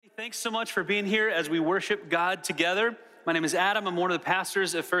Thanks so much for being here as we worship God together. My name is Adam. I'm one of the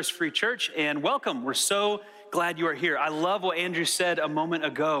pastors at First Free Church, and welcome. We're so glad you are here. I love what Andrew said a moment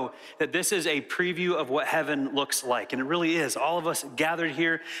ago, that this is a preview of what heaven looks like, and it really is. All of us gathered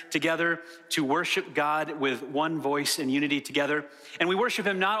here together to worship God with one voice and unity together. And we worship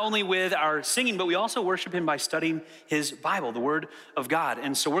him not only with our singing, but we also worship him by studying his Bible, the Word of God.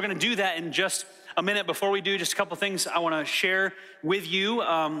 And so we're going to do that in just a minute. Before we do, just a couple things I want to share with you.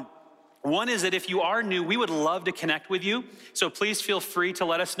 One is that if you are new, we would love to connect with you. So please feel free to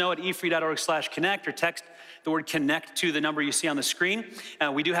let us know at efree.org/connect or text the word connect to the number you see on the screen.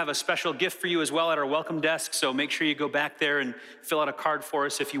 We do have a special gift for you as well at our welcome desk. So make sure you go back there and fill out a card for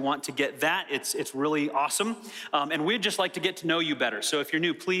us if you want to get that. It's really awesome. And we'd just like to get to know you better. So if you're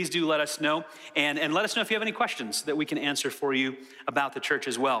new, please do let us know. And let us know if you have any questions that we can answer for you about the church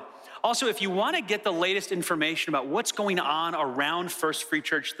as well. Also, if you want to get the latest information about what's going on around First Free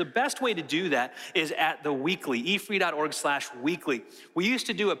Church, the best way to do that is at the weekly, efree.org/weekly. We used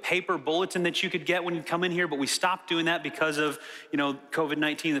to do a paper bulletin that you could get when you come in here, but we stopped doing that because of,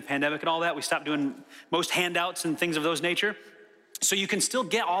 COVID-19, the pandemic and all that. We stopped doing most handouts and things of those nature. So you can still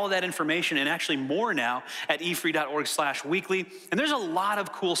get all of that information and actually more now at efree.org/weekly. And there's a lot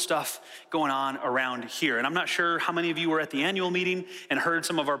of cool stuff going on around here. And I'm not sure how many of you were at the annual meeting and heard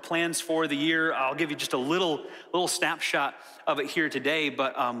some of our plans for the year. I'll give you just a little snapshot of it here today.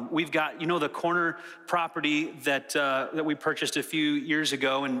 But we've got, the corner property that we purchased a few years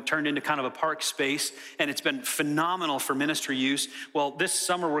ago and turned into kind of a park space. And it's been phenomenal for ministry use. Well, this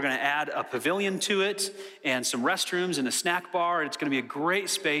summer we're going to add a pavilion to it and some restrooms and a snack bar. It's going to be a great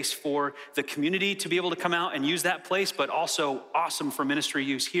space for the community to be able to come out and use that place, but also awesome for ministry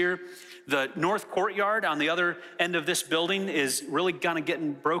use here. The north courtyard on the other end of this building is really kind of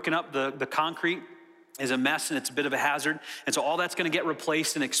getting broken up. The concrete is a mess and it's a bit of a hazard. And so all that's going to get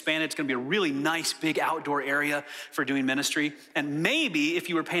replaced and expanded. It's going to be a really nice big outdoor area for doing ministry. And maybe if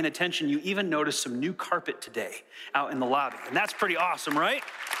you were paying attention, you even noticed some new carpet today out in the lobby. And that's pretty awesome, right?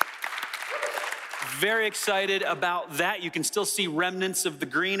 Very excited about that. You can still see remnants of the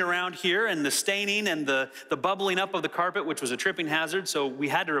green around here and the staining and the bubbling up of the carpet, which was a tripping hazard. So we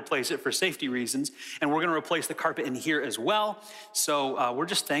had to replace it for safety reasons. And we're going to replace the carpet in here as well. So we're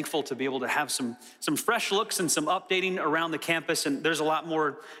just thankful to be able to have some fresh looks and some updating around the campus. And there's a lot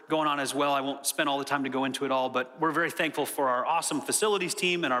more going on as well. I won't spend all the time to go into it all, but we're very thankful for our awesome facilities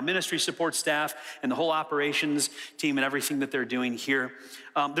team and our ministry support staff and the whole operations team and everything that they're doing here.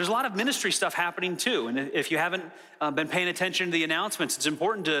 There's a lot of ministry stuff happening too. And if you haven't been paying attention to the announcements, it's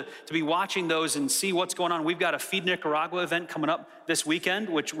important to be watching those and see what's going on. We've got a Feed Nicaragua event coming up this weekend,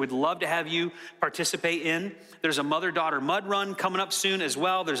 which we'd love to have you participate in. There's a mother-daughter mud run coming up soon as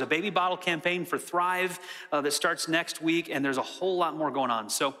well. There's a baby bottle campaign for Thrive that starts next week, and there's a whole lot more going on.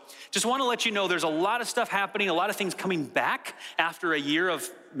 So just want to let you know there's a lot of stuff happening, a lot of things coming back after a year of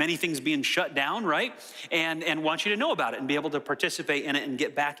many things being shut down, right? And want you to know about it and be able to participate in it and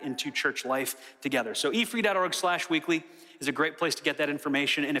get back into church life together. So efree.org/weekly is a great place to get that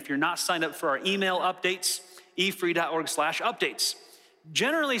information. And if you're not signed up for our email updates, efree.org/updates.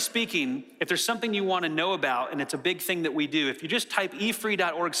 Generally speaking, if there's something you want to know about, and it's a big thing that we do, if you just type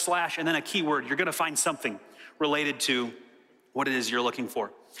efree.org/ and then a keyword, you're going to find something related to what it is you're looking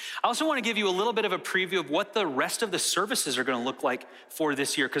for. I also want to give you a little bit of a preview of what the rest of the services are going to look like for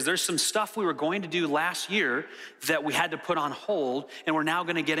this year, because there's some stuff we were going to do last year that we had to put on hold, and we're now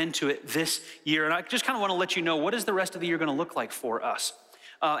going to get into it this year. And I just kind of want to let you know, what is the rest of the year going to look like for us?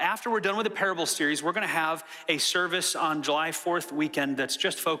 After we're done with the Parable series, we're going to have a service on July 4th weekend that's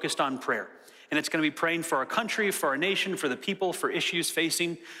just focused on prayer. And it's going to be praying for our country, for our nation, for the people, for issues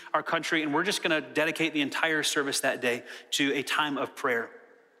facing our country. And we're just going to dedicate the entire service that day to a time of prayer.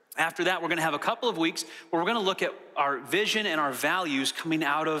 After that, we're going to have a couple of weeks where we're going to look at our vision and our values coming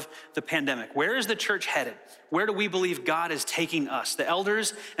out of the pandemic. Where is the church headed? Where do we believe God is taking us? The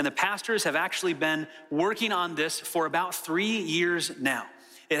elders and the pastors have actually been working on this for about 3 years now.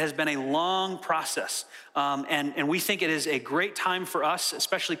 It has been a long process, and we think it is a great time for us,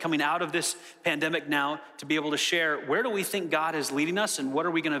 especially coming out of this pandemic now, to be able to share where do we think God is leading us and what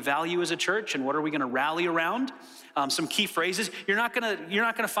are we going to value as a church and what are we going to rally around. Some key phrases. You're not going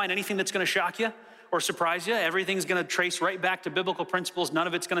to find anything that's going to shock you or surprise you. Everything's going to trace right back to biblical principles. None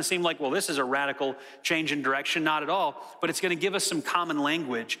of it's going to seem like, well, this is a radical change in direction. Not at all. But it's going to give us some common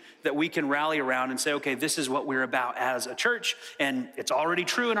language that we can rally around and say, okay, this is what we're about as a church. And it's already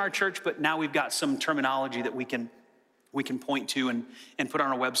true in our church, but now we've got some terminology that we can point to and put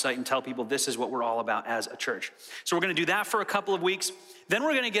on our website and tell people this is what we're all about as a church. So we're going to do that for a couple of weeks. Then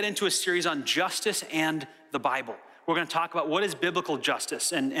we're going to get into a series on justice and the Bible. We're going to talk about what is biblical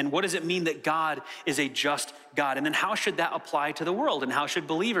justice and what does it mean that God is a just God? And then how should that apply to the world? And how should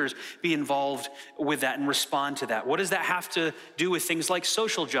believers be involved with that and respond to that? What does that have to do with things like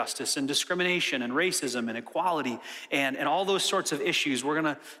social justice and discrimination and racism and equality and all those sorts of issues? We're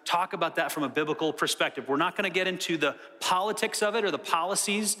going to talk about that from a biblical perspective. We're not going to get into the politics of it or the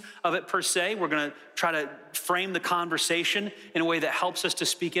policies of it per se. We're going to try to frame the conversation in a way that helps us to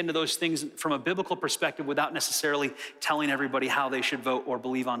speak into those things from a biblical perspective without necessarily telling everybody how they should vote or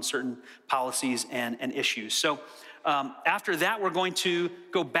believe on certain policies and issues. So after that, we're going to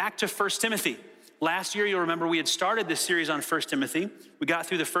go back to 1 Timothy. Last year, you'll remember we had started this series on 1 Timothy. We got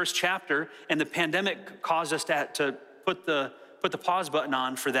through the first chapter, and the pandemic caused us to put the pause button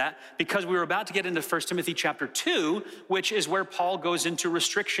on for that because we were about to get into 1 Timothy chapter 2, which is where Paul goes into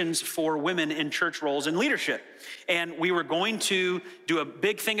restrictions for women in church roles and leadership. And we were going to do a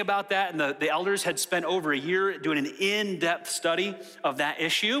big thing about that, and the elders had spent over a year doing an in-depth study of that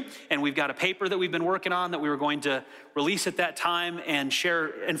issue, and we've got a paper that we've been working on that we were going to release at that time and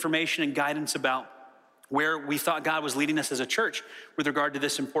share information and guidance about where we thought God was leading us as a church with regard to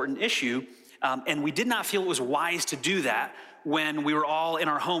this important issue. And we did not feel it was wise to do that when we were all in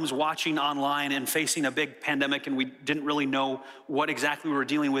our homes watching online and facing a big pandemic, and we didn't really know what exactly we were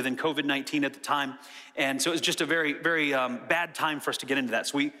dealing with in COVID-19 at the time. And so it was just a very, very bad time for us to get into that.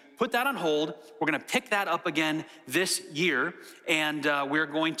 So we put that on hold. We're going to pick that up again this year, and we're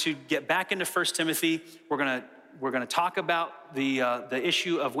going to get back into 1 Timothy. We're going to talk about the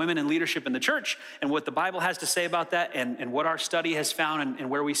issue of women in leadership in the church and what the Bible has to say about that and what our study has found and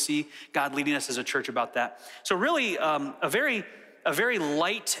where we see God leading us as a church about that. So really a very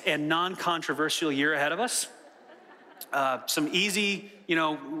light and non-controversial year ahead of us. Some easy,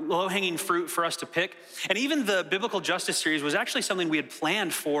 low-hanging fruit for us to pick. And even the Biblical Justice series was actually something we had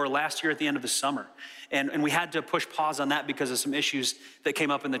planned for last year at the end of the summer. And we had to push pause on that because of some issues that came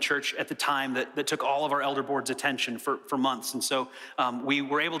up in the church at the time that took all of our elder board's attention for months. And so we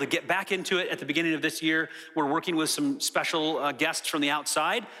were able to get back into it at the beginning of this year. We're working with some special guests from the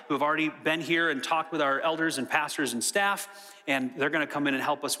outside who have already been here and talked with our elders and pastors and staff. And they're going to come in and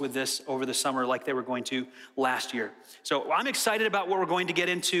help us with this over the summer like they were going to last year. So I'm excited about what we're going to get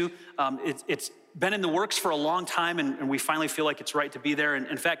into. It's been in the works for a long time, and we finally feel like it's right to be there. And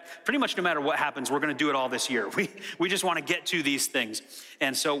in fact, pretty much no matter what happens, we're going to do it all this year. We just want to get to these things.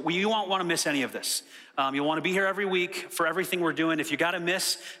 And so you won't want to miss any of this. You'll want to be here every week for everything we're doing. If you got to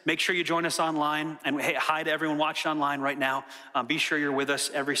miss, make sure you join us online. And hey, hi to everyone watching online right now. Be sure you're with us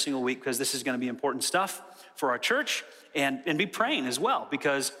every single week because this is going to be important stuff for our church. And be praying as well,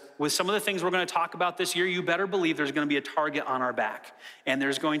 because with some of the things we're going to talk about this year, you better believe there's going to be a target on our back. And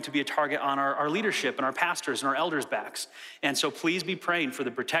there's going to be a target on our leadership and our pastors and our elders' backs. And so please be praying for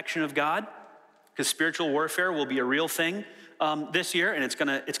the protection of God, because spiritual warfare will be a real thing this year, and it's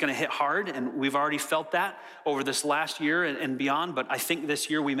gonna hit hard. And we've already felt that over this last year and beyond. But I think this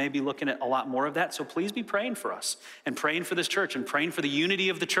year we may be looking at a lot more of that. So please be praying for us and praying for this church and praying for the unity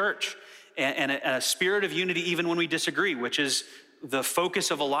of the church. And a spirit of unity even when we disagree, which is the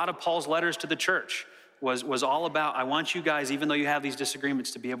focus of a lot of Paul's letters to the church, was all about, I want you guys, even though you have these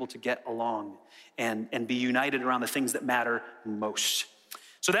disagreements, to be able to get along and be united around the things that matter most.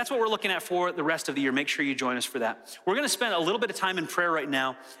 So that's what we're looking at for the rest of the year. Make sure you join us for that. We're going to spend a little bit of time in prayer right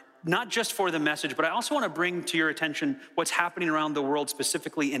now, not just for the message, but I also want to bring to your attention what's happening around the world,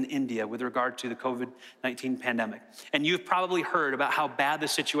 specifically in India with regard to the COVID-19 pandemic. And you've probably heard about how bad the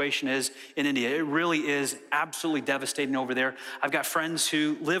situation is in India. It really is absolutely devastating over there. I've got friends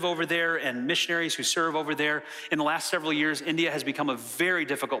who live over there and missionaries who serve over there. In the last several years, India has become a very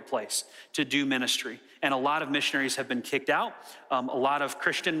difficult place to do ministry. And a lot of missionaries have been kicked out. A lot of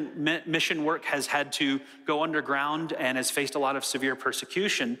Christian mission work has had to go underground and has faced a lot of severe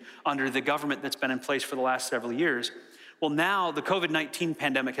persecution under the government that's been in place for the last several years. Well, now the COVID-19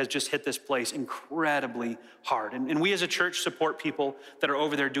 pandemic has just hit this place incredibly hard. And we as a church support people that are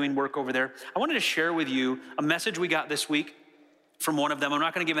over there doing work over there. I wanted to share with you a message we got this week from one of them. I'm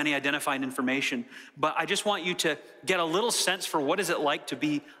not going to give any identifying information, but I just want you to get a little sense for what is it like to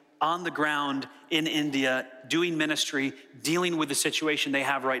be on the ground in India, doing ministry, dealing with the situation they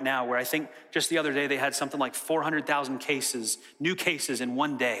have right now, where I think just the other day they had something like 400,000 cases, new cases in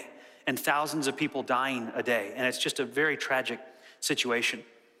one day, and thousands of people dying a day. And it's just a very tragic situation.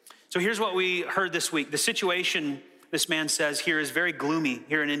 So here's what we heard this week. The situation, this man says here, is very gloomy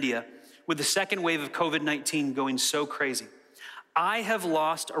here in India, with the second wave of COVID-19 going so crazy. I have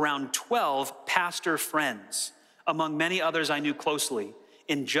lost around 12 pastor friends, among many others I knew closely,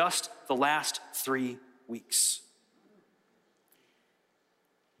 in just the last 3 weeks.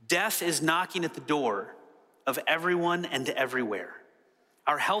 Death is knocking at the door of everyone and everywhere.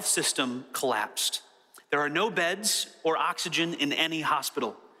 Our health system collapsed. There are no beds or oxygen in any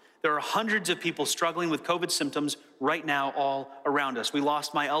hospital. There are hundreds of people struggling with COVID symptoms right now all around us. We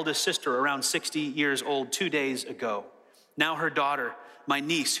lost my eldest sister, around 60 years old, 2 days ago. Now her daughter, my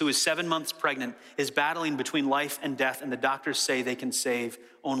niece, who is 7 months pregnant, is battling between life and death, and the doctors say they can save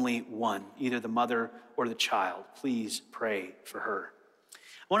only one, either the mother or the child. Please pray for her. I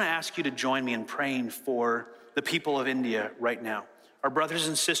want to ask you to join me in praying for the people of India right now. Our brothers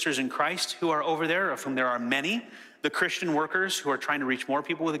and sisters in Christ who are over there, of whom there are many, the Christian workers who are trying to reach more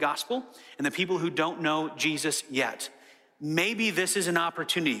people with the gospel, and the people who don't know Jesus yet. Maybe this is an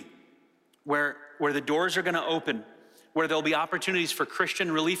opportunity where the doors are going to open, where there'll be opportunities for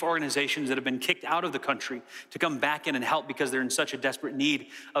Christian relief organizations that have been kicked out of the country to come back in and help because they're in such a desperate need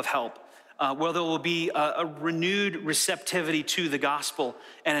of help. Where there will be a renewed receptivity to the gospel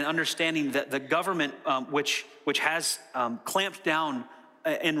and an understanding that the government, which has clamped down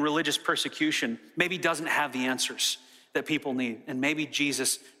in religious persecution, maybe doesn't have the answers that people need, and maybe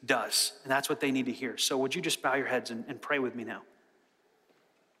Jesus does, and that's what they need to hear. So would you just bow your heads and pray with me now?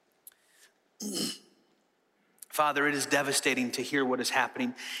 Father, it is devastating to hear what is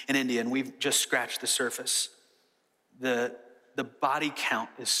happening in India, and we've just scratched the surface. The body count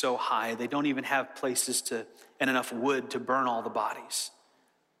is so high, they don't even have places and enough wood to burn all the bodies.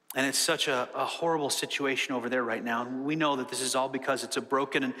 And it's such a horrible situation over there right now. And we know that this is all because it's a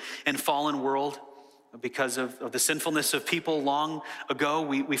broken and fallen world. Because of the sinfulness of people long ago,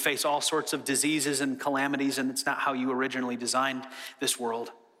 we face all sorts of diseases and calamities, and it's not how you originally designed this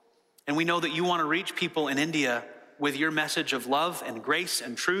world. And we know that you want to reach people in India with your message of love and grace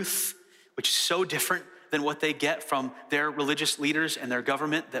and truth, which is so different than what they get from their religious leaders and their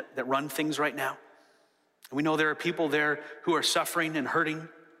government that run things right now. And we know there are people there who are suffering and hurting.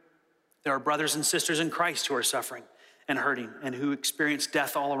 There are brothers and sisters in Christ who are suffering and hurting and who experience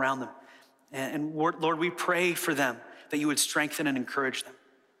death all around them. And Lord, we pray for them that you would strengthen and encourage them,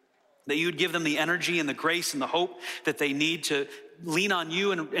 that you would give them the energy and the grace and the hope that they need to lean on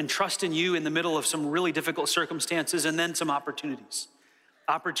you and trust in you in the middle of some really difficult circumstances, and then some opportunities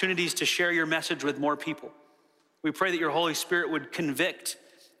to share your message with more people. We pray that your Holy Spirit would convict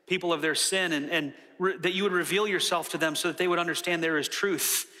people of their sin and that you would reveal yourself to them so that they would understand there is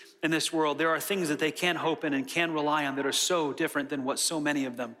truth in this world. There are things that they can hope in and can rely on that are so different than what so many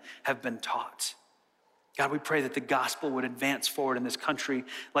of them have been taught. God, we pray that the gospel would advance forward in this country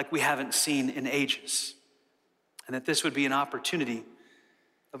like we haven't seen in ages, and that this would be an opportunity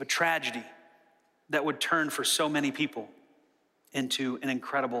of a tragedy that would turn for so many people into an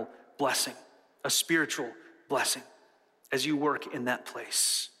incredible blessing, a spiritual blessing, as you work in that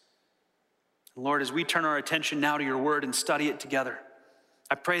place. Lord, as we turn our attention now to your word and study it together,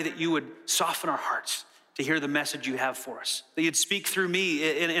 I pray that you would soften our hearts to hear the message you have for us, that you'd speak through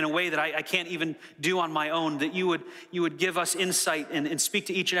me in a way that I can't even do on my own, that you would give us insight and speak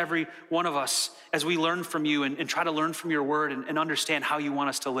to each and every one of us as we learn from you and try to learn from your word and understand how you want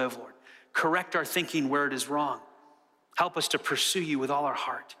us to live, Lord. Correct our thinking where it is wrong. Help us to pursue you with all our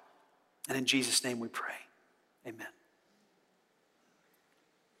heart. And in Jesus' name we pray, amen.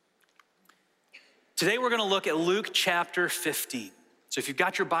 Today we're going to look at Luke chapter 15. So if you've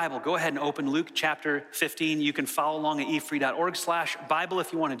got your Bible, go ahead and open Luke chapter 15. You can follow along at efree.org/Bible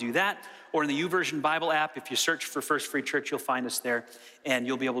if you want to do that, or in the YouVersion Bible app. If you search for First Free Church, you'll find us there, and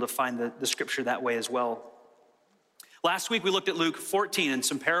you'll be able to find the scripture that way as well. Last week, we looked at Luke 14 and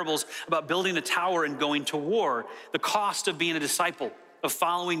some parables about building a tower and going to war, the cost of being a disciple, of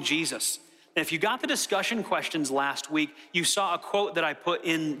following Jesus. And if you got the discussion questions last week, you saw a quote that I put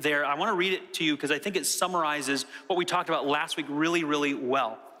in there. I want to read it to you because I think it summarizes what we talked about last week really, really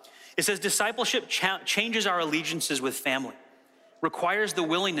well. It says, discipleship changes our allegiances with family, requires the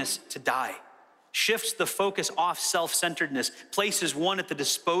willingness to die, shifts the focus off self-centeredness, places one at the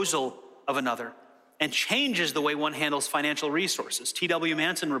disposal of another, and changes the way one handles financial resources. T.W.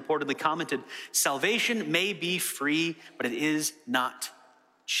 Manson reportedly commented, salvation may be free, but it is not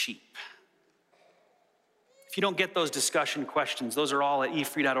cheap. If you don't get those discussion questions, those are all at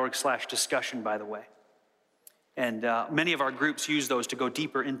efree.org/discussion, by the way. And many of our groups use those to go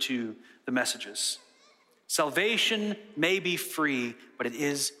deeper into the messages. Salvation may be free, but it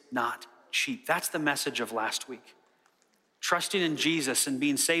is not cheap. That's the message of last week. Trusting in Jesus and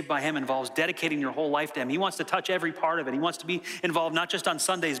being saved by him involves dedicating your whole life to him. He wants to touch every part of it. He wants to be involved not just on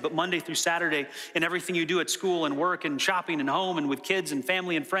Sundays, but Monday through Saturday in everything you do at school and work and shopping and home and with kids and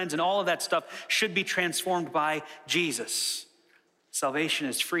family and friends, and all of that stuff should be transformed by Jesus. Salvation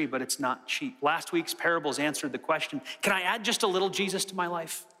is free, but it's not cheap. Last week's parables answered the question, can I add just a little Jesus to my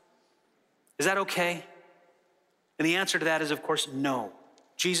life? Is that okay? And the answer to that is, of course, no.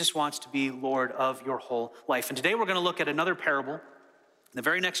 Jesus wants to be Lord of your whole life. And today we're going to look at another parable in the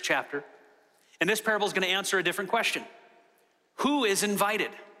very next chapter. And this parable is going to answer a different question. Who is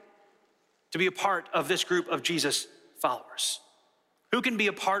invited to be a part of this group of Jesus followers? Who can be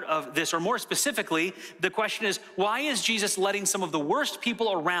a part of this? Or more specifically, the question is, why is Jesus letting some of the worst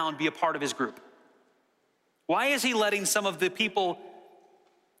people around be a part of his group? Why is he letting some of the people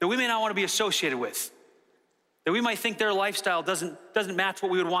that we may not want to be associated with, that we might think their lifestyle doesn't match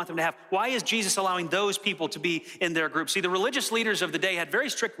what we would want them to have? Why is Jesus allowing those people to be in their group? See, the religious leaders of the day had very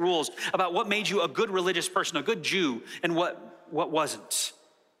strict rules about what made you a good religious person, a good Jew, and what wasn't.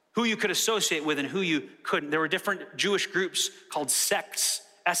 Who you could associate with and who you couldn't. There were different Jewish groups called sects,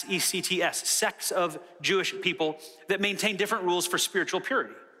 S-E-C-T-S, sects of Jewish people that maintained different rules for spiritual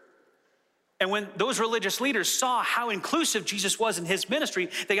purity. And when those religious leaders saw how inclusive Jesus was in his ministry,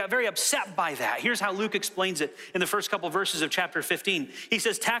 they got very upset by that. Here's how Luke explains it in the first couple verses of chapter 15. He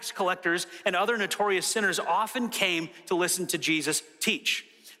says, tax collectors and other notorious sinners often came to listen to Jesus teach.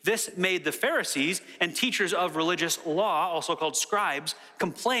 This made the Pharisees and teachers of religious law, also called scribes,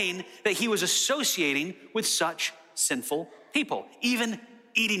 complain that he was associating with such sinful people, even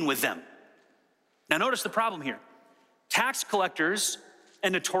eating with them. Now notice the problem here. Tax collectors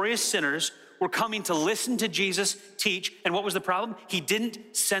and notorious sinners were coming to listen to Jesus teach, and what was the problem? He didn't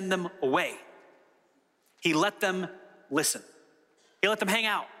send them away. He let them listen. He let them hang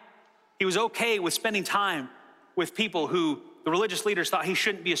out. He was okay with spending time with people who the religious leaders thought he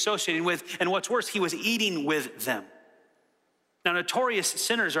shouldn't be associating with, and what's worse, he was eating with them. Now, notorious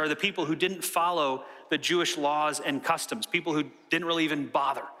sinners are the people who didn't follow the Jewish laws and customs, people who didn't really even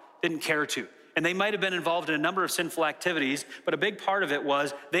bother, didn't care to. And they might have been involved in a number of sinful activities, but a big part of it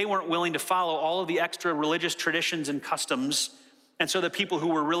was they weren't willing to follow all of the extra religious traditions and customs, and so the people who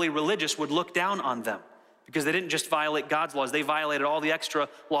were really religious would look down on them because they didn't just violate God's laws, they violated all the extra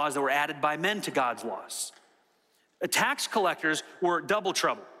laws that were added by men to God's laws. Tax collectors were double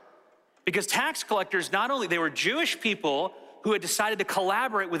trouble because tax collectors, not only, they were Jewish people who had decided to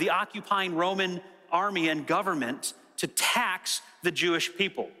collaborate with the occupying Roman army and government to tax the Jewish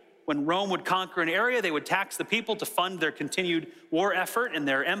people. When Rome would conquer an area, they would tax the people to fund their continued war effort in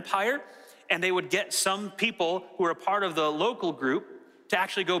their empire, and they would get some people who were a part of the local group to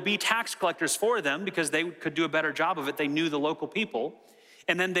actually go be tax collectors for them because they could do a better job of it. They knew the local people,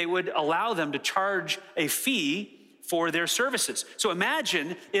 and then they would allow them to charge a fee for their services. So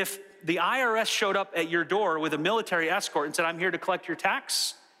imagine if the IRS showed up at your door with a military escort and said, I'm here to collect your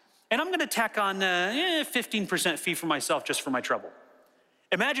tax, and I'm gonna tack on a 15% fee for myself just for my trouble.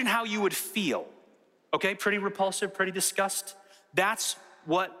 Imagine how you would feel. Okay, pretty repulsive, pretty disgust. That's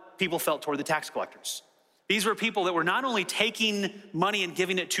what people felt toward the tax collectors. These were people that were not only taking money and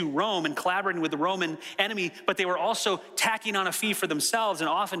giving it to Rome and collaborating with the Roman enemy, but they were also tacking on a fee for themselves and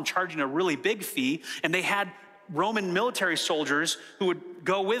often charging a really big fee, and they had Roman military soldiers who would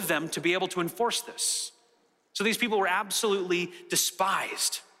go with them to be able to enforce this. So these people were absolutely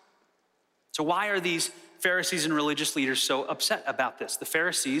despised. So why are these Pharisees and religious leaders so upset about this? The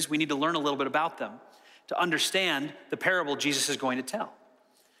Pharisees, we need to learn a little bit about them to understand the parable Jesus is going to tell.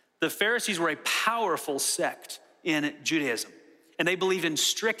 The Pharisees were a powerful sect in Judaism, and they believed in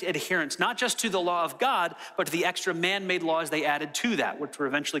strict adherence, not just to the law of God, but to the extra man-made laws they added to that, which were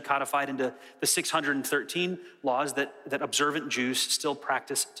eventually codified into the 613 laws that observant Jews still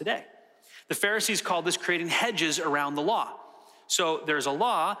practice today. The Pharisees called this creating hedges around the law. So there's a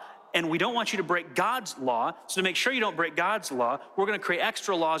law, and we don't want you to break God's law. So to make sure you don't break God's law, we're going to create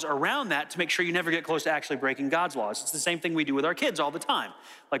extra laws around that to make sure you never get close to actually breaking God's laws. It's the same thing we do with our kids all the time.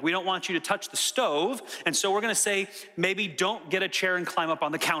 Like, we don't want you to touch the stove, and so we're going to say, maybe don't get a chair and climb up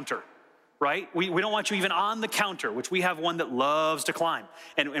on the counter, right? We don't want you even on the counter, which we have one that loves to climb.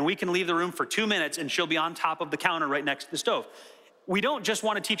 And we can leave the room for 2 minutes, and she'll be on top of the counter right next to the stove. We don't just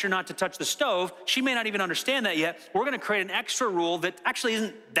want to teach her not to touch the stove. She may not even understand that yet. We're going to create an extra rule that actually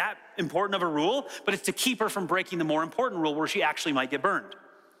isn't that important of a rule, but it's to keep her from breaking the more important rule where she actually might get burned.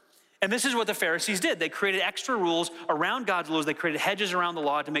 And this is what the Pharisees did. They created extra rules around God's laws. They created hedges around the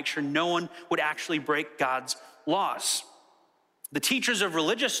law to make sure no one would actually break God's laws. The teachers of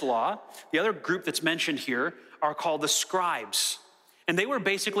religious law, the other group that's mentioned here, are called the scribes. And they were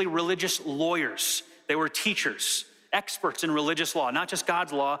basically religious lawyers. They were teachers, experts in religious law, not just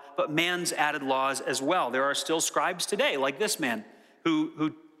God's law, but man's added laws as well. There are still scribes today, like this man,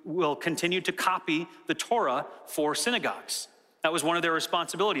 who will continue to copy the Torah for synagogues. That was one of their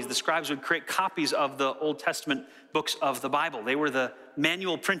responsibilities. The scribes would create copies of the Old Testament books of the Bible. They were the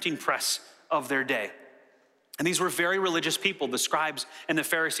manual printing press of their day. And these were very religious people, the scribes and the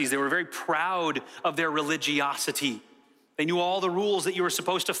Pharisees. They were very proud of their religiosity. They knew all the rules that you were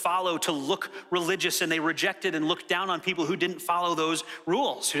supposed to follow to look religious, and they rejected and looked down on people who didn't follow those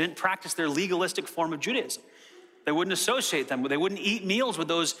rules, who didn't practice their legalistic form of Judaism. They wouldn't associate them. They wouldn't eat meals with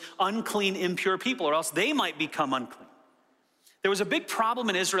those unclean, impure people, or else they might become unclean. There was a big problem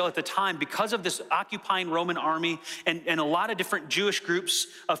in Israel at the time because of this occupying Roman army and a lot of different Jewish groups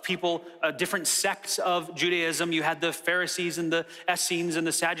of people, different sects of Judaism. You had the Pharisees and the Essenes and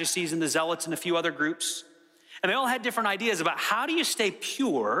the Sadducees and the Zealots and a few other groups. And they all had different ideas about how do you stay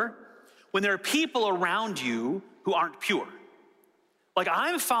pure when there are people around you who aren't pure. Like,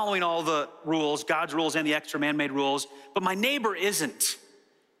 I'm following all the rules, God's rules and the extra man-made rules, but my neighbor isn't.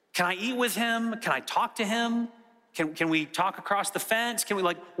 Can I eat with him? Can I talk to him? Can we talk across the fence? Can we,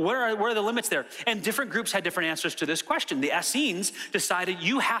 where are the limits there? And different groups had different answers to this question. The Essenes decided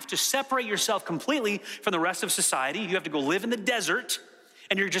you have to separate yourself completely from the rest of society. You have to go live in the desert,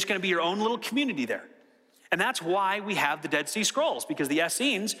 and you're just gonna be your own little community there. And that's why we have the Dead Sea Scrolls, because the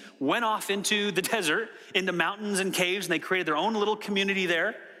Essenes went off into the desert, into mountains and caves, and they created their own little community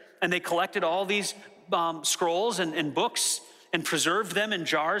there, and they collected all these scrolls and books and preserved them in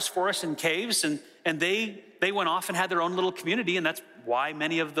jars for us in caves, and they went off and had their own little community, and that's why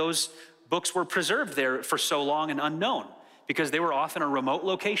many of those books were preserved there for so long and unknown, because they were off in a remote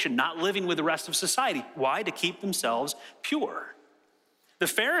location, not living with the rest of society. Why? To keep themselves pure. The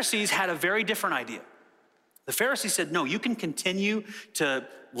Pharisees had a very different idea. The Pharisees said, no, you can continue to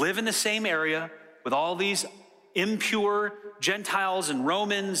live in the same area with all these impure Gentiles and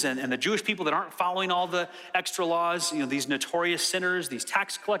Romans and the Jewish people that aren't following all the extra laws, these notorious sinners, these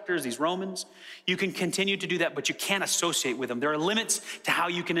tax collectors, these Romans. You can continue to do that, but you can't associate with them. There are limits to how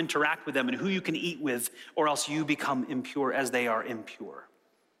you can interact with them and who you can eat with, or else you become impure as they are impure.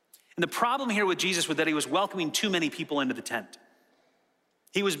 And the problem here with Jesus was that he was welcoming too many people into the tent.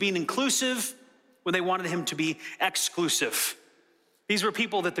 He was being inclusive when they wanted him to be exclusive. These were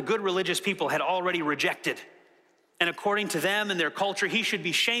people that the good religious people had already rejected. And according to them and their culture, he should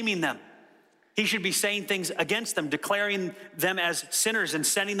be shaming them. He should be saying things against them, declaring them as sinners and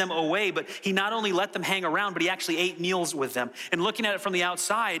sending them away. But he not only let them hang around, but he actually ate meals with them. And looking at it from the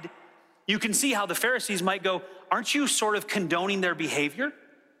outside, you can see how the Pharisees might go, aren't you sort of condoning their behavior?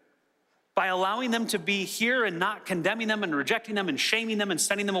 By allowing them to be here and not condemning them and rejecting them and shaming them and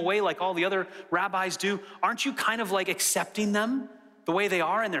sending them away like all the other rabbis do, aren't you kind of like accepting them the way they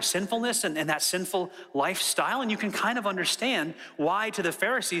are in their sinfulness and that sinful lifestyle? And you can kind of understand why to the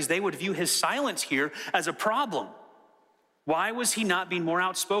Pharisees they would view his silence here as a problem. Why was he not being more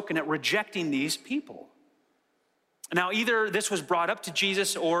outspoken at rejecting these people? Now, either this was brought up to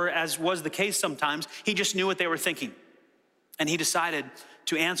Jesus, or as was the case sometimes, he just knew what they were thinking. And he decided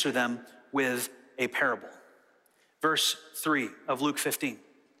to answer them with a parable. Verse 3 of Luke 15.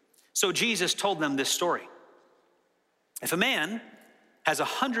 So Jesus told them this story. If a man has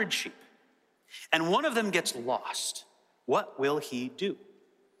 100 sheep and one of them gets lost, what will he do?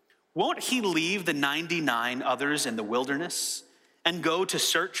 Won't he leave the 99 others in the wilderness and go to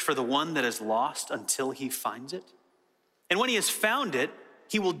search for the one that is lost until he finds it? And when he has found it,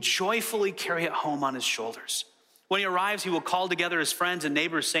 he will joyfully carry it home on his shoulders. When he arrives, he will call together his friends and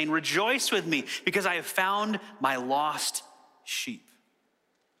neighbors, saying, rejoice with me, because I have found my lost sheep.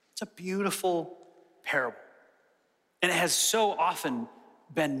 It's a beautiful parable. And it has so often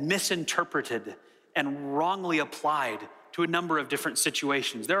been misinterpreted and wrongly applied to a number of different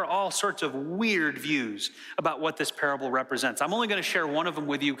situations. There are all sorts of weird views about what this parable represents. I'm only going to share one of them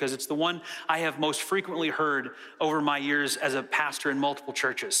with you because it's the one I have most frequently heard over my years as a pastor in multiple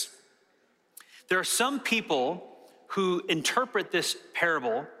churches. There are some people who interpret this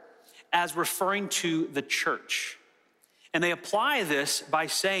parable as referring to the church. And they apply this by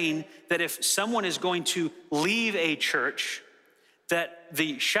saying that if someone is going to leave a church, that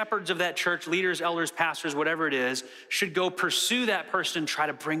the shepherds of that church, leaders, elders, pastors, whatever it is, should go pursue that person and try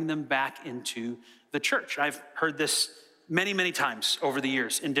to bring them back into the church. I've heard this many, many times over the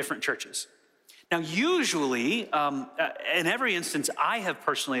years in different churches. Now, usually, in every instance I have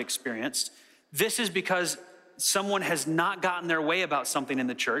personally experienced, this is because someone has not gotten their way about something in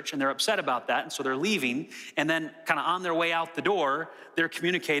the church and they're upset about that, and so they're leaving, and then kind of on their way out the door, they're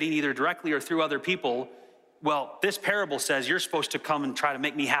communicating either directly or through other people, well, this parable says you're supposed to come and try to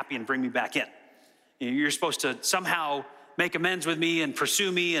make me happy and bring me back in. You're supposed to somehow make amends with me and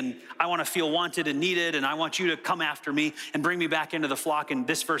pursue me, and I want to feel wanted and needed, and I want you to come after me and bring me back into the flock, and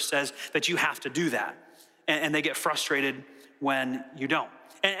this verse says that you have to do that. And they get frustrated when you don't.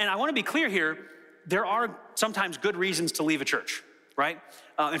 And I want to be clear here, there are sometimes good reasons to leave a church, right?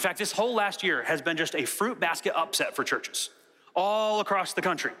 In fact, this whole last year has been just a fruit basket upset for churches all across the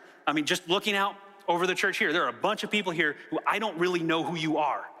country. I mean, just looking out over the church here, there are a bunch of people here who I don't really know who you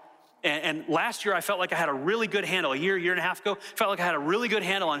are. And last year, I felt like I had a really good handle. A year and a half ago, felt like I had a really good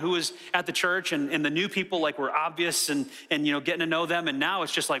handle on who was at the church, and the new people like were obvious and getting to know them. And now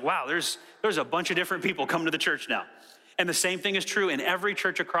it's just like, wow, there's a bunch of different people coming to the church now. And the same thing is true in every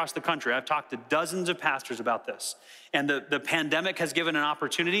church across the country. I've talked to dozens of pastors about this. And the pandemic has given an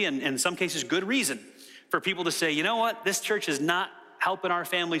opportunity, and in some cases, good reason, for people to say, you know what, this church is not helping our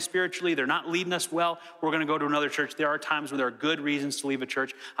family spiritually. They're not leading us well. We're going to go to another church. There are times when there are good reasons to leave a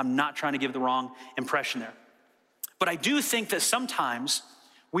church. I'm not trying to give the wrong impression there. But I do think that sometimes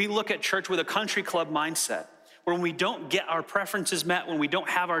we look at church with a country club mindset, where when we don't get our preferences met, when we don't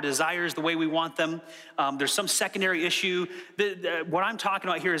have our desires the way we want them, there's some secondary issue. What I'm talking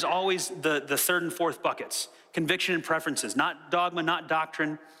about here is always the third and fourth buckets, conviction and preferences, not dogma, not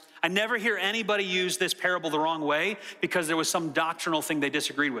doctrine. I never hear anybody use this parable the wrong way because there was some doctrinal thing they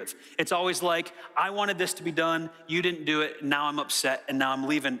disagreed with. It's always like, I wanted this to be done, you didn't do it, and now I'm upset, and now I'm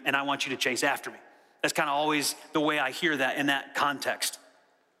leaving, and I want you to chase after me. That's kind of always the way I hear that in that context.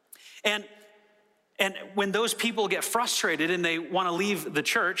 And when those people get frustrated and they want to leave the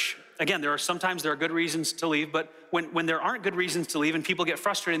church, again, there are good reasons to leave, but when there aren't good reasons to leave and people get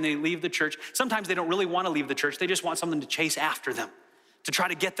frustrated and they leave the church, sometimes they don't really want to leave the church. They just want something to chase after them, to try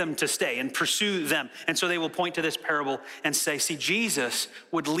to get them to stay and pursue them. And so they will point to this parable and say, see, Jesus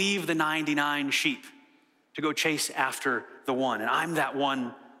would leave the 99 sheep to go chase after the one. And I'm that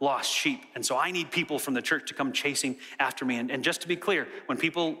one lost sheep. And so I need people from the church to come chasing after me. And just to be clear, when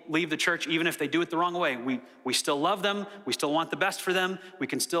people leave the church, even if they do it the wrong way, we still love them. We still want the best for them. We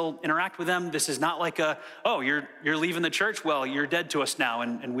can still interact with them. This is not like you're leaving the church. Well, you're dead to us now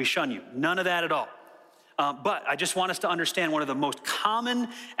and we shun you. None of that at all. But I just want us to understand one of the most common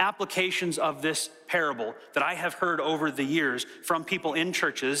applications of this parable that I have heard over the years from people in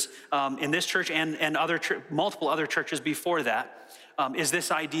churches, in this church and multiple other churches before that, is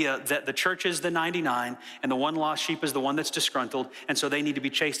this idea that the church is the 99 and the one lost sheep is the one that's disgruntled, and so they need to be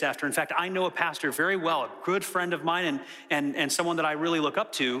chased after. In fact, I know a pastor very well, a good friend of mine and someone that I really look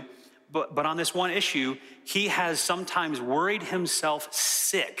up to, but on this one issue, he has sometimes worried himself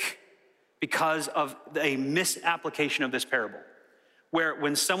sick because of a misapplication of this parable, where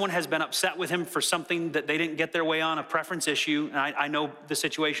when someone has been upset with him for something that they didn't get their way on, a preference issue, and I know the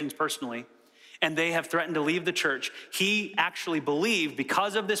situations personally, and they have threatened to leave the church, he actually believed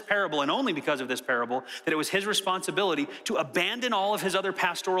because of this parable, and only because of this parable, that it was his responsibility to abandon all of his other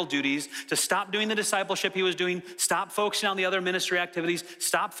pastoral duties, to stop doing the discipleship he was doing, stop focusing on the other ministry activities,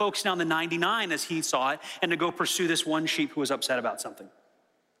 stop focusing on the 99 as he saw it, and to go pursue this one sheep who was upset about something.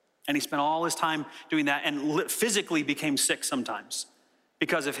 And he spent all his time doing that and physically became sick sometimes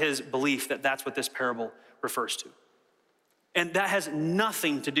because of his belief that that's what this parable refers to. And that has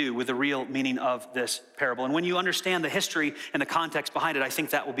nothing to do with the real meaning of this parable. And when you understand the history and the context behind it, I think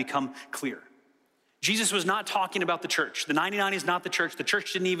that will become clear. Jesus was not talking about the church. The 99 is not the church. The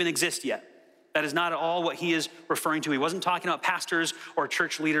church didn't even exist yet. That is not at all what he is referring to. He wasn't talking about pastors or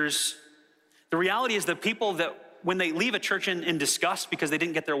church leaders. The reality is that people that when they leave a church in disgust because they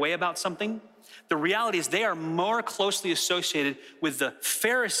didn't get their way about something, the reality is they are more closely associated with the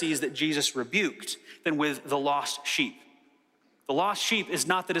Pharisees that Jesus rebuked than with the lost sheep. The lost sheep is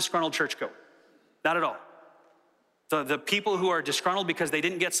not the disgruntled churchgoer, not at all. The people who are disgruntled because they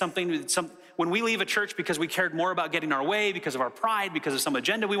didn't get something, when we leave a church because we cared more about getting our way, because of our pride, because of some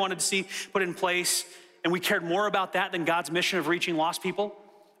agenda we wanted to see put in place, and we cared more about that than God's mission of reaching lost people,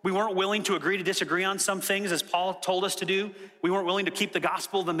 we weren't willing to agree to disagree on some things as Paul told us to do. We weren't willing to keep the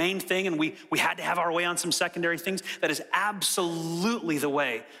gospel the main thing, and we had to have our way on some secondary things. That is absolutely the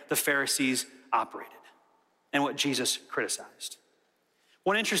way the Pharisees operated and what Jesus criticized.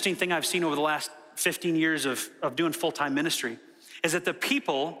 One interesting thing I've seen over the last 15 years of doing full-time ministry is that the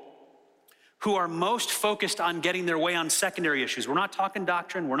people who are most focused on getting their way on secondary issues, we're not talking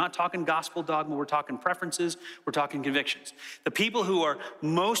doctrine, we're not talking gospel dogma, we're talking preferences, we're talking convictions. The people who are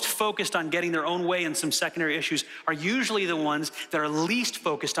most focused on getting their own way in some secondary issues are usually the ones that are least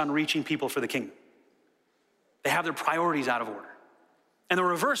focused on reaching people for the kingdom. They have their priorities out of order. And the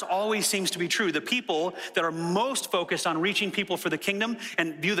reverse always seems to be true. The people that are most focused on reaching people for the kingdom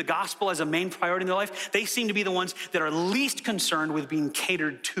and view the gospel as a main priority in their life, they seem to be the ones that are least concerned with being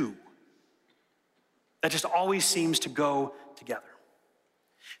catered to. That just always seems to go together.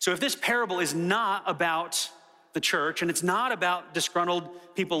 So if this parable is not about the church, and it's not about disgruntled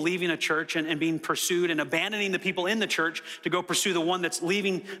people leaving a church and being pursued and abandoning the people in the church to go pursue the one that's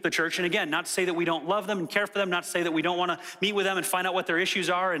leaving the church. And again, not to say that we don't love them and care for them, not to say that we don't want to meet with them and find out what their issues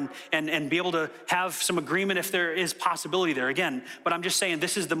are and be able to have some agreement if there is possibility there, again. But I'm just saying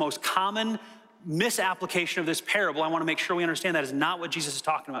this is the most common misapplication of this parable. I want to make sure we understand that is not what Jesus is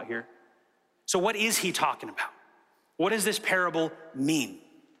talking about here. So what is he talking about? What does this parable mean?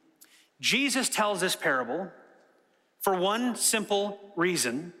 Jesus tells this parable for one simple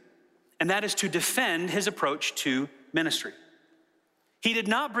reason, and that is to defend his approach to ministry. He did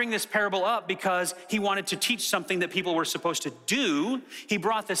not bring this parable up because he wanted to teach something that people were supposed to do. He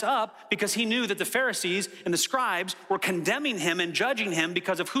brought this up because he knew that the Pharisees and the scribes were condemning him and judging him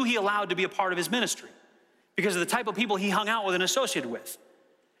because of who he allowed to be a part of his ministry, because of the type of people he hung out with and associated with.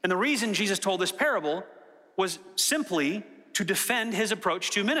 And the reason Jesus told this parable was simply to defend his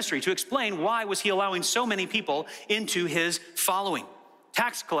approach to ministry, to explain why was he allowing so many people into his following.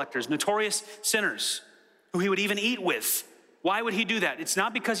 Tax collectors, notorious sinners, who he would even eat with. Why would he do that? It's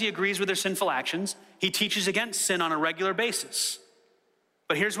not because he agrees with their sinful actions. He teaches against sin on a regular basis.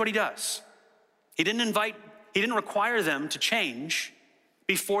 But here's what he does. He didn't require them to change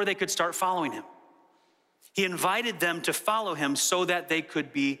before they could start following him. He invited them to follow him so that they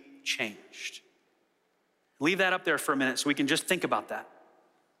could be changed. Leave that up there for a minute so we can just think about that.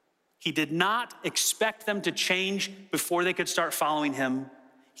 He did not expect them to change before they could start following him.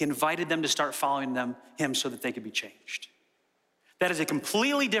 He invited them to start following him so that they could be changed. That is a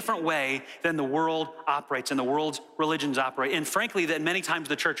completely different way than the world operates and the world's religions operate, and frankly, that many times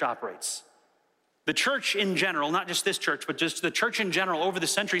the church operates. The church in general, not just this church, but just the church in general over the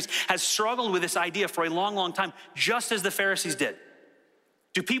centuries has struggled with this idea for a long, long time, just as the Pharisees did.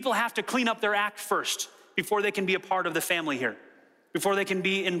 Do people have to clean up their act first before they can be a part of the family here, before they can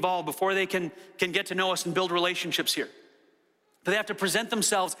be involved, before they can get to know us and build relationships here? Do they have to present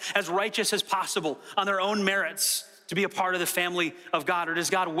themselves as righteous as possible on their own merits to be a part of the family of God? Or does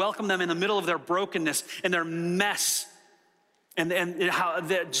God welcome them in the middle of their brokenness and their mess and how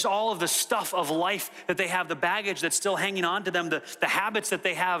just all of the stuff of life that they have, the baggage that's still hanging on to them, the habits that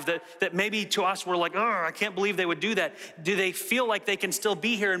they have that maybe to us we're like, oh, I can't believe they would do that. Do they feel like they can still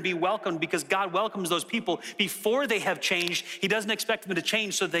be here and be welcomed because God welcomes those people before they have changed? He doesn't expect them to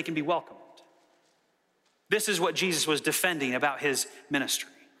change so that they can be welcomed. This is what Jesus was defending about his ministry.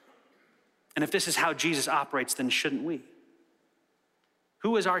 And if this is how Jesus operates, then shouldn't we?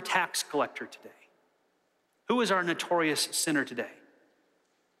 Who is our tax collector today? Who is our notorious sinner today?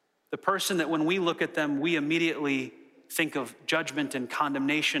 The person that when we look at them, we immediately think of judgment and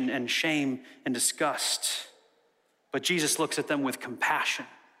condemnation and shame and disgust. But Jesus looks at them with compassion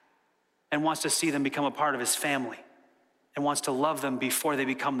and wants to see them become a part of his family and wants to love them before they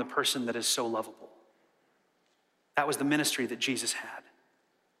become the person that is so lovable. That was the ministry that Jesus had.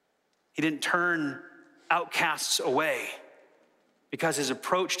 He didn't turn outcasts away because his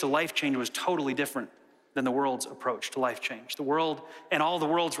approach to life change was totally different than the world's approach to life change. The world and all the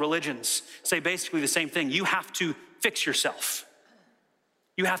world's religions say basically the same thing. You have to fix yourself.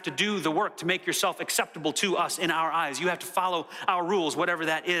 You have to do the work to make yourself acceptable to us in our eyes. You have to follow our rules, whatever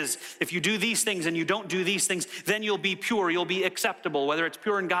that is. If you do these things and you don't do these things, then you'll be pure, you'll be acceptable, whether it's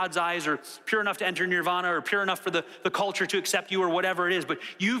pure in God's eyes or pure enough to enter nirvana or pure enough for the culture to accept you or whatever it is. But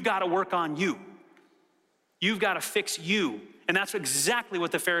you've got to work on you. You've got to fix you. And that's exactly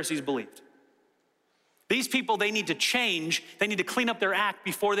what the Pharisees believed. These people, they need to change. They need to clean up their act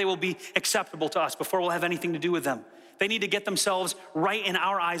before they will be acceptable to us, before we'll have anything to do with them. They need to get themselves right in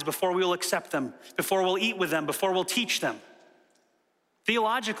our eyes before we will accept them, before we'll eat with them, before we'll teach them.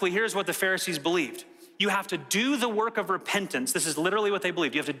 Theologically, here's what the Pharisees believed. You have to do the work of repentance. This is literally what they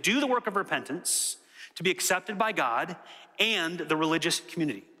believed. You have to do the work of repentance to be accepted by God and the religious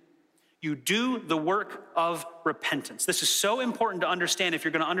community. You do the work of repentance. This is so important to understand if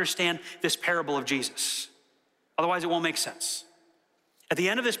you're going to understand this parable of Jesus. Otherwise, it won't make sense. At the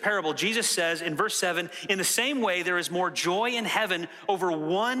end of this parable, Jesus says in verse 7, in the same way, there is more joy in heaven over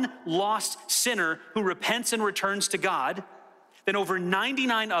one lost sinner who repents and returns to God than over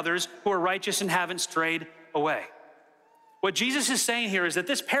 99 others who are righteous and haven't strayed away. What Jesus is saying here is that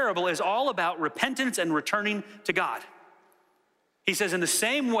this parable is all about repentance and returning to God. He says, in the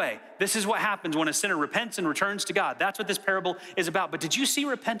same way, this is what happens when a sinner repents and returns to God. That's what this parable is about. But did you see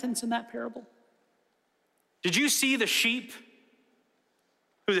repentance in that parable? Did you see the sheep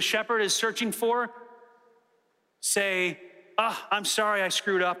who the shepherd is searching for say, I'm sorry I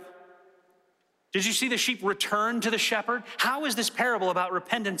screwed up? Did you see the sheep return to the shepherd? How is this parable about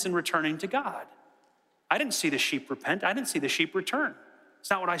repentance and returning to God? I didn't see the sheep repent. I didn't see the sheep return. It's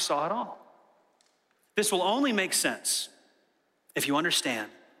not what I saw at all. This will only make sense if you understand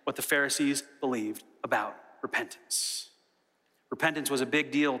what the Pharisees believed about repentance. Repentance was a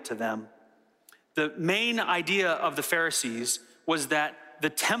big deal to them. The main idea of the Pharisees was that the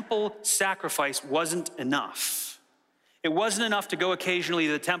temple sacrifice wasn't enough. It wasn't enough to go occasionally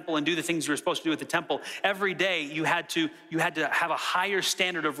to the temple and do the things you were supposed to do at the temple. Every day you had to have a higher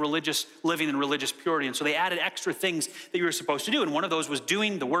standard of religious living and religious purity. And so they added extra things that you were supposed to do. And one of those was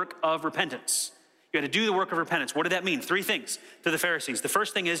doing the work of repentance. You had to do the work of repentance. What did that mean? 3 things to the Pharisees. The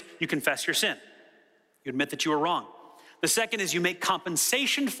first thing is you confess your sin. You admit that you were wrong. The second is you make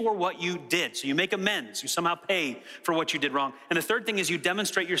compensation for what you did. So you make amends. You somehow pay for what you did wrong. And the third thing is you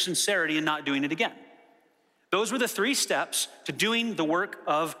demonstrate your sincerity in not doing it again. Those were the 3 steps to doing the work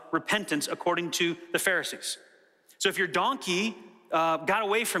of repentance according to the Pharisees. So if your donkey got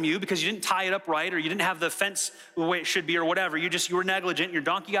away from you because you didn't tie it up right, or you didn't have the fence the way it should be, or whatever, you were negligent, your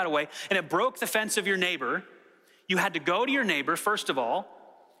donkey got away, and it broke the fence of your neighbor, you had to go to your neighbor, first of all.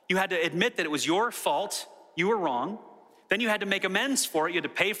 You had to admit that it was your fault, you were wrong. Then you had to make amends for it. You had to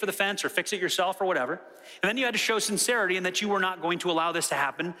pay for the fence or fix it yourself or whatever. And then you had to show sincerity in that you were not going to allow this to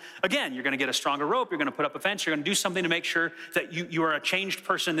happen again. You're going to get a stronger rope. You're going to put up a fence. You're going to do something to make sure that you are a changed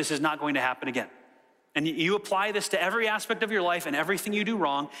person. This is not going to happen again. And you apply this to every aspect of your life and everything you do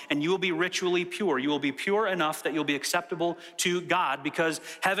wrong, and you will be ritually pure. You will be pure enough that you'll be acceptable to God, because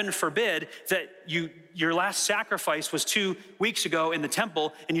heaven forbid that your last sacrifice was 2 weeks ago in the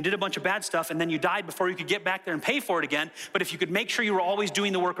temple and you did a bunch of bad stuff and then you died before you could get back there and pay for it again. But if you could make sure you were always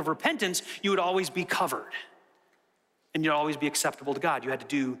doing the work of repentance, you would always be covered and you'd always be acceptable to God. You had to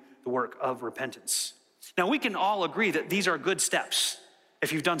do the work of repentance. Now, we can all agree that these are good steps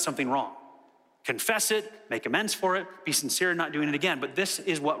if you've done something wrong. Confess it, make amends for it, be sincere in not doing it again. But this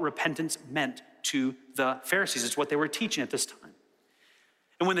is what repentance meant to the Pharisees. It's what they were teaching at this time.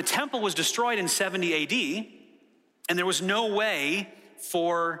 And when the temple was destroyed in 70 AD, and there was no way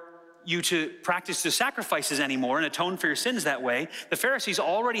for you to practice the sacrifices anymore and atone for your sins that way, the Pharisees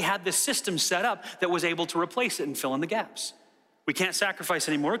already had this system set up that was able to replace it and fill in the gaps. We can't sacrifice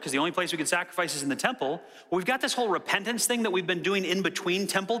anymore because the only place we can sacrifice is in the temple. Well, we've got this whole repentance thing that we've been doing in between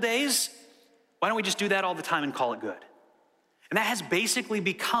temple days. Why don't we just do that all the time and call it good? And that has basically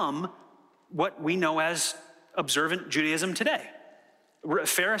become what we know as observant Judaism today.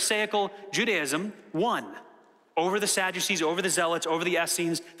 Pharisaical Judaism won over the Sadducees, over the Zealots, over the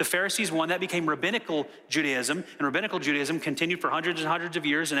Essenes. The Pharisees won. That became rabbinical Judaism, and rabbinical Judaism continued for hundreds and hundreds of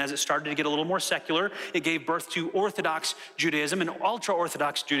years, and as it started to get a little more secular, it gave birth to Orthodox Judaism and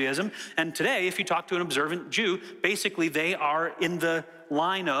ultra-Orthodox Judaism. And today, if you talk to an observant Jew, basically they are in the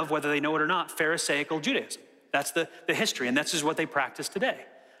line of, whether they know it or not, Pharisaical Judaism. That's the history, and this is what they practice today.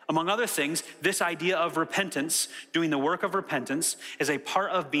 Among other things, this idea of repentance, doing the work of repentance, is a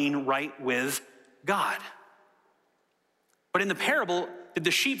part of being right with God. But in the parable, did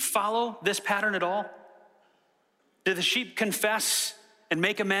the sheep follow this pattern at all? Did the sheep confess and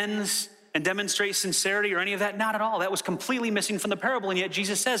make amends and demonstrate sincerity or any of that? Not at all. That was completely missing from the parable, and yet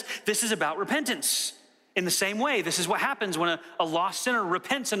Jesus says this is about repentance. In the same way, this is what happens when a lost sinner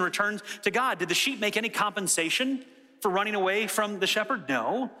repents and returns to God. Did the sheep make any compensation for running away from the shepherd?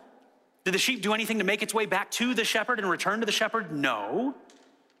 No. Did the sheep do anything to make its way back to the shepherd and return to the shepherd? No.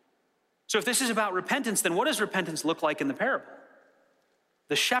 So if this is about repentance, then what does repentance look like in the parable?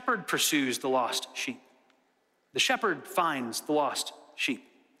 The shepherd pursues the lost sheep. The shepherd finds the lost sheep.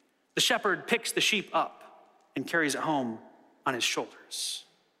 The shepherd picks the sheep up and carries it home on his shoulders.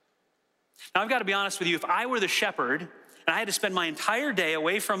 Now, I've got to be honest with you. If I were the shepherd and I had to spend my entire day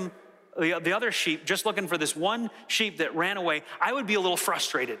away from the other sheep just looking for this one sheep that ran away, I would be a little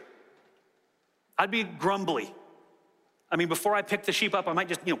frustrated. I'd be grumbly. I mean, before I pick the sheep up, I might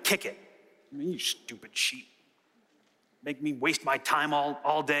just, kick it. I mean, you stupid sheep. Make me waste my time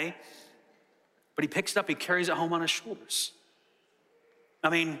all day. But he picks it up, he carries it home on his shoulders. I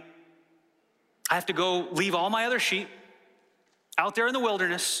mean, I have to go leave all my other sheep out there in the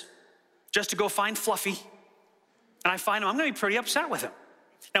wilderness just to go find Fluffy. And I find him, I'm going to be pretty upset with him.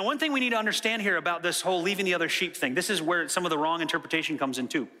 Now, one thing we need to understand here about this whole leaving the other sheep thing, this is where some of the wrong interpretation comes in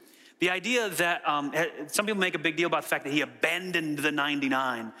too. The idea that some people make a big deal about the fact that he abandoned the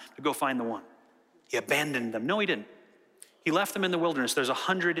 99 to go find the one. He abandoned them. No, he didn't. He left them in the wilderness. There's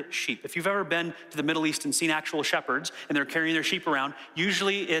 100 sheep. If you've ever been to the Middle East and seen actual shepherds and they're carrying their sheep around,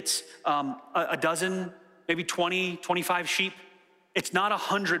 usually it's a dozen, maybe 20, 25 sheep. It's not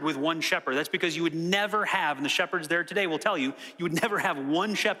 100 with one shepherd. That's because you would never have, and the shepherds there today will tell you, you would never have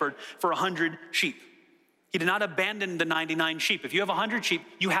one shepherd for 100 sheep. He did not abandon the 99 sheep. If you have 100 sheep,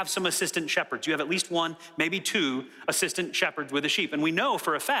 you have some assistant shepherds. You have at least one, maybe two assistant shepherds with the sheep. And we know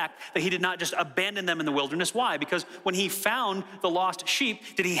for a fact that he did not just abandon them in the wilderness. Why? Because when he found the lost sheep,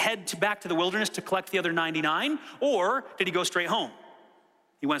 did he head back to the wilderness to collect the other 99? Or did he go straight home?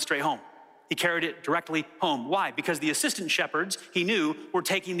 He went straight home. He carried it directly home. Why? Because the assistant shepherds, he knew, were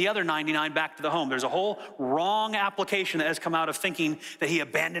taking the other 99 back to the home. There's a whole wrong application that has come out of thinking that he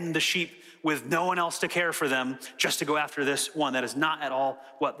abandoned the sheep with no one else to care for them just to go after this one. That is not at all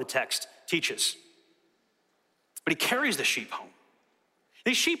what the text teaches. But he carries the sheep home.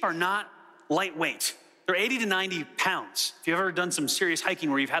 These sheep are not lightweight. They're 80 to 90 pounds. If you've ever done some serious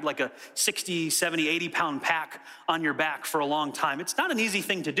hiking where you've had like a 60, 70, 80 pound pack on your back for a long time, it's not an easy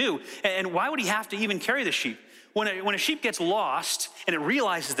thing to do. And why would he have to even carry the sheep? When a sheep gets lost and it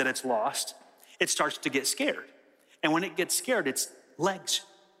realizes that it's lost, it starts to get scared. And when it gets scared, its legs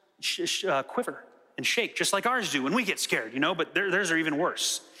quiver and shake, just like ours do when we get scared, but theirs are even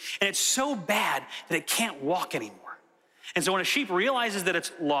worse. And it's so bad that it can't walk anymore. And so when a sheep realizes that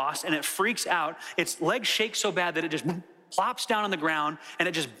it's lost and it freaks out, its legs shake so bad that it just plops down on the ground and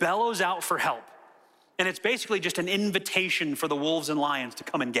it just bellows out for help. And it's basically just an invitation for the wolves and lions to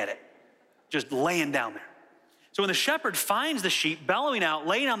come and get it, just laying down there. So when the shepherd finds the sheep bellowing out,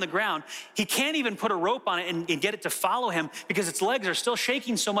 laying on the ground, he can't even put a rope on it and get it to follow him because its legs are still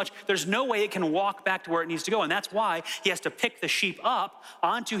shaking so much, there's no way it can walk back to where it needs to go. And that's why he has to pick the sheep up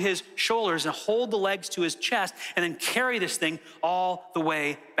onto his shoulders and hold the legs to his chest and then carry this thing all the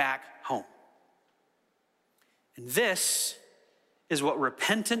way back home. And this is what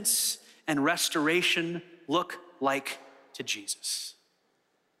repentance and restoration look like to Jesus.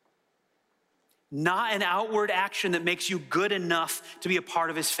 Not an outward action that makes you good enough to be a part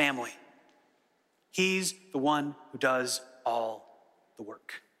of his family. He's the one who does all the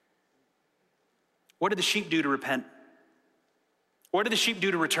work. What did the sheep do to repent? What did the sheep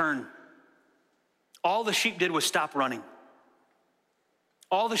do to return? All the sheep did was stop running.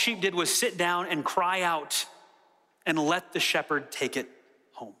 All the sheep did was sit down and cry out and let the shepherd take it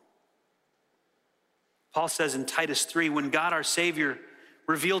home. Paul says in Titus 3, when God our Savior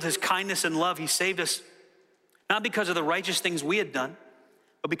revealed his kindness and love, he saved us not because of the righteous things we had done,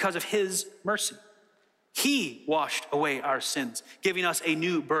 but because of his mercy. He washed away our sins, giving us a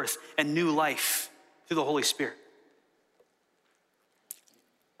new birth and new life through the Holy Spirit.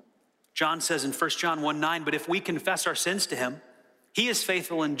 John says in 1 John 1:9, but if we confess our sins to him, he is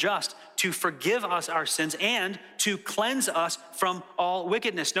faithful and just to forgive us our sins and to cleanse us from all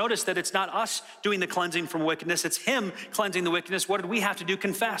wickedness. Notice that it's not us doing the cleansing from wickedness, it's him cleansing the wickedness. What did we have to do?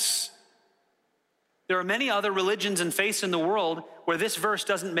 Confess. There are many other religions and faiths in the world where this verse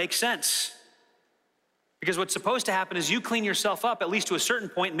doesn't make sense. Because what's supposed to happen is you clean yourself up, at least to a certain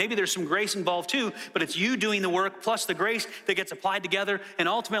point. Maybe there's some grace involved too, but it's you doing the work plus the grace that gets applied together, and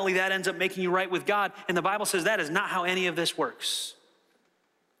ultimately that ends up making you right with God. And the Bible says that is not how any of this works.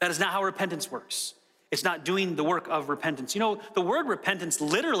 That is not how repentance works. It's not doing the work of repentance. The word repentance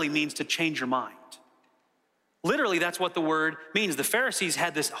literally means to change your mind. Literally, that's what the word means. The Pharisees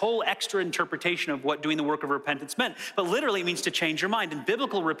had this whole extra interpretation of what doing the work of repentance meant, but literally it means to change your mind. And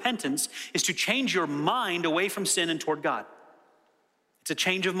biblical repentance is to change your mind away from sin and toward God. It's a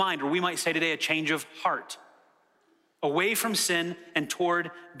change of mind, or we might say today, a change of heart. Away from sin and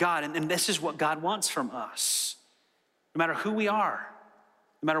toward God. And this is what God wants from us. No matter who we are,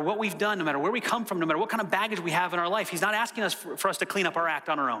 no matter what we've done, no matter where we come from, no matter what kind of baggage we have in our life, he's not asking us for us to clean up our act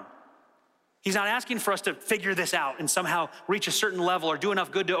on our own. He's not asking for us to figure this out and somehow reach a certain level or do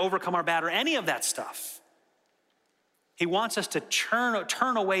enough good to overcome our bad or any of that stuff. He wants us to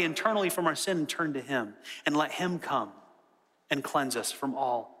turn away internally from our sin and turn to him and let him come and cleanse us from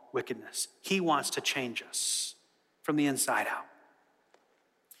all wickedness. He wants to change us from the inside out.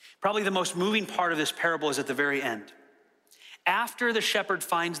 Probably the most moving part of this parable is at the very end. After the shepherd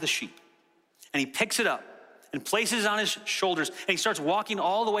finds the sheep and he picks it up and places it on his shoulders and he starts walking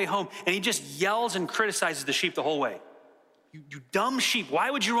all the way home and he just yells and criticizes the sheep the whole way. You dumb sheep,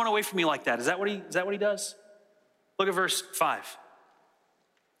 why would you run away from me like that? Is that what he does? Look at verse 5.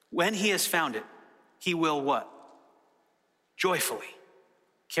 When he has found it, he will what? Joyfully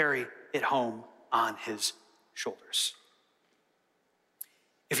carry it home on his shoulders.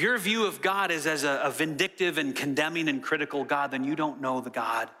 If your view of God is as a vindictive and condemning and critical God, then you don't know the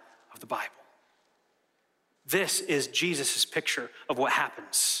God of the Bible. This is Jesus' picture of what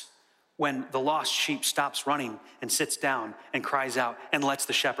happens when the lost sheep stops running and sits down and cries out and lets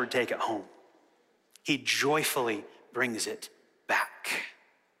the shepherd take it home. He joyfully brings it back.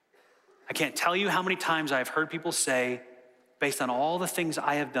 I can't tell you how many times I've heard people say, based on all the things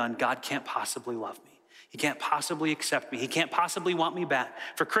I have done, God can't possibly love me. He can't possibly accept me. He can't possibly want me back.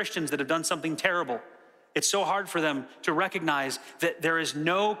 For Christians that have done something terrible, it's so hard for them to recognize that there is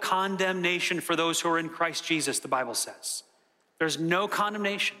no condemnation for those who are in Christ Jesus, the Bible says. There's no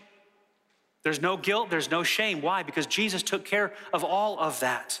condemnation. There's no guilt. There's no shame. Why? Because Jesus took care of all of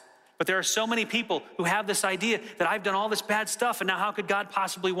that. But there are so many people who have this idea that I've done all this bad stuff, and now how could God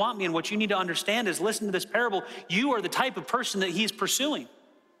possibly want me? And what you need to understand is, listen to this parable. You are the type of person that he's pursuing.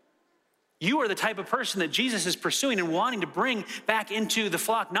 You are the type of person that Jesus is pursuing and wanting to bring back into the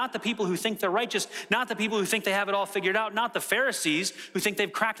flock, not the people who think they're righteous, not the people who think they have it all figured out, not the Pharisees who think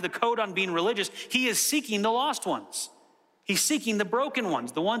they've cracked the code on being religious. He is seeking the lost ones. He's seeking the broken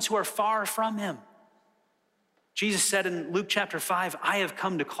ones, the ones who are far from him. Jesus said in Luke chapter 5, I have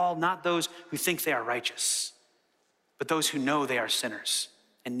come to call not those who think they are righteous, but those who know they are sinners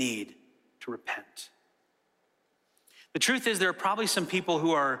and need to repent. The truth is, there are probably some people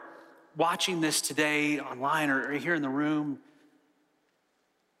who are watching this today online or here in the room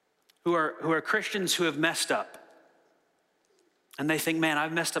who are Christians who have messed up. And they think, man,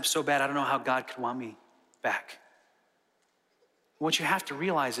 I've messed up so bad, I don't know how God could want me back. What you have to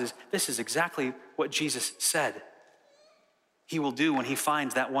realize is this is exactly what Jesus said he will do when he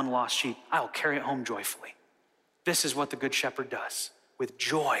finds that one lost sheep. I will carry it home joyfully. This is what the Good Shepherd does. With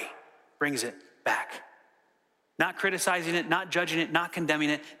joy, brings it back. Not criticizing it, not judging it, not condemning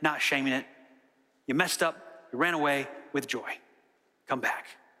it, not shaming it. You messed up, you ran away with joy. Come back.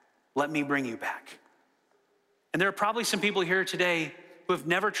 Let me bring you back. And there are probably some people here today who have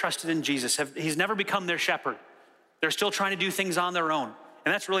never trusted in Jesus. He's never become their shepherd. They're still trying to do things on their own.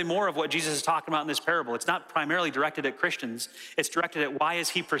 And that's really more of what Jesus is talking about in this parable. It's not primarily directed at Christians. It's directed at why is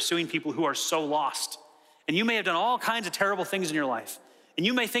he pursuing people who are so lost. And you may have done all kinds of terrible things in your life. And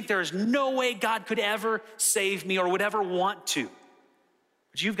you may think there is no way God could ever save me or would ever want to.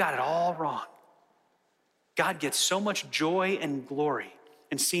 But you've got it all wrong. God gets so much joy and glory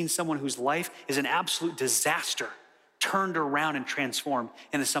in seeing someone whose life is an absolute disaster turned around and transformed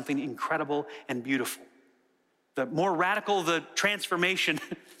into something incredible and beautiful. The more radical the transformation,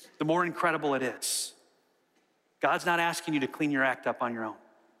 the more incredible it is. God's not asking you to clean your act up on your own.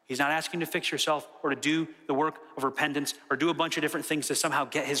 He's not asking you to fix yourself or to do the work of repentance or do a bunch of different things to somehow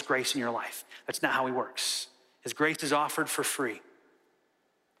get his grace in your life. That's not how he works. His grace is offered for free.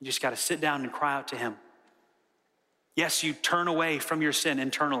 You just got to sit down and cry out to him. Yes, you turn away from your sin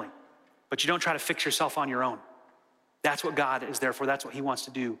internally, but you don't try to fix yourself on your own. That's what God is there for. That's what he wants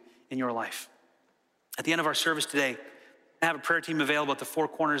to do in your life. At the end of our service today, I have a prayer team available at the four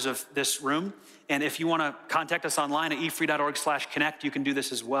corners of this room. And if you want to contact us online at efree.org/connect, you can do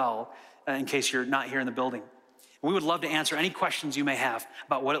this as well in case you're not here in the building. We would love to answer any questions you may have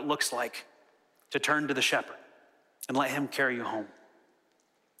about what it looks like to turn to the shepherd and let him carry you home.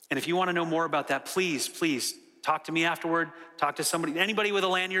 And if you want to know more about that, please talk to me afterward, talk to somebody, anybody with a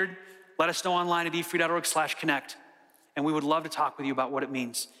lanyard, let us know online at efree.org/connect. And we would love to talk with you about what it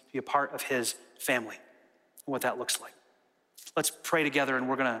means to be a part of his family and what that looks like. Let's pray together and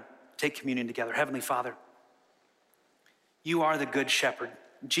we're going to take communion together. Heavenly Father, you are the good shepherd.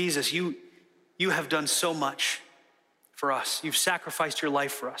 Jesus, you have done so much for us. You've sacrificed your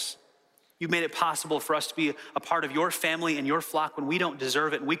life for us. You've made it possible for us to be a part of your family and your flock when we don't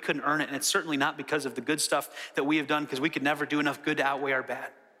deserve it and we couldn't earn it. And it's certainly not because of the good stuff that we have done, because we could never do enough good to outweigh our bad.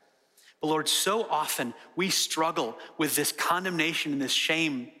 But Lord, so often we struggle with this condemnation and this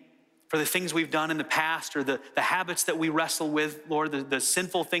shame for the things we've done in the past or the habits that we wrestle with, Lord, the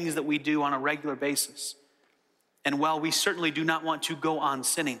sinful things that we do on a regular basis. And while we certainly do not want to go on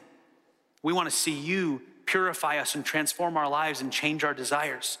sinning, we want to see you purify us and transform our lives and change our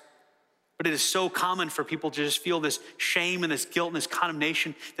desires. But it is so common for people to just feel this shame and this guilt and this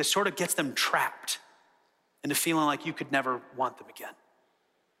condemnation that sort of gets them trapped into feeling like you could never want them again.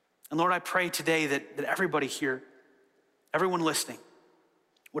 And Lord, I pray today that everybody here, everyone listening,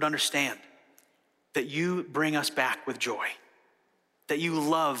 would understand that you bring us back with joy, that you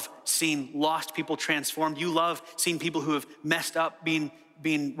love seeing lost people transformed. You love seeing people who have messed up being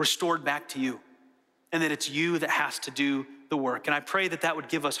restored back to you, and that it's you that has to do the work. And I pray that that would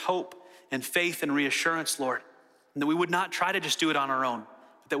give us hope and faith and reassurance, Lord, and that we would not try to just do it on our own,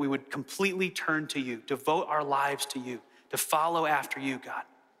 but that we would completely turn to you, devote our lives to you, to follow after you, God.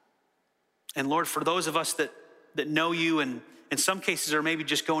 And Lord, for those of us that know you and in some cases are maybe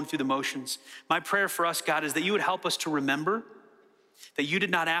just going through the motions, my prayer for us, God, is that you would help us to remember that you did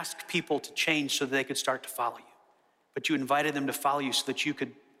not ask people to change so that they could start to follow you, but you invited them to follow you so that you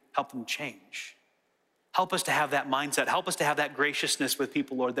could help them change. Help us to have that mindset. Help us to have that graciousness with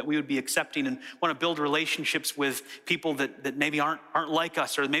people, Lord, that we would be accepting and want to build relationships with people that maybe aren't like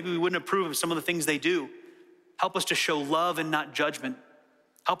us, or maybe we wouldn't approve of some of the things they do. Help us to show love and not judgment.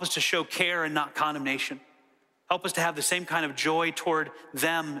 Help us to show care and not condemnation. Help us to have the same kind of joy toward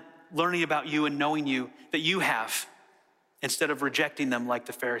them learning about you and knowing you that you have, instead of rejecting them like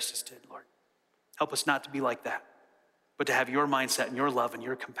the Pharisees did, Lord. Help us not to be like that, but to have your mindset and your love and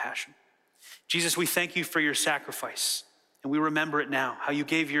your compassion. Jesus, we thank you for your sacrifice, and we remember it now, how you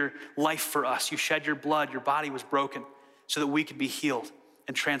gave your life for us. You shed your blood, your body was broken so that we could be healed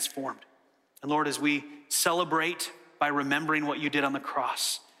and transformed. And Lord, as we celebrate by remembering what you did on the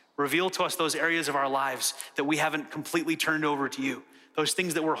cross, reveal to us those areas of our lives that we haven't completely turned over to you, those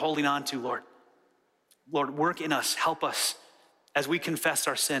things that we're holding on to, Lord. Lord, work in us, help us as we confess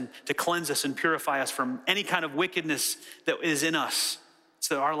our sin to cleanse us and purify us from any kind of wickedness that is in us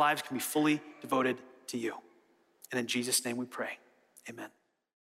so that our lives can be fully devoted to you. And in Jesus' name we pray, amen.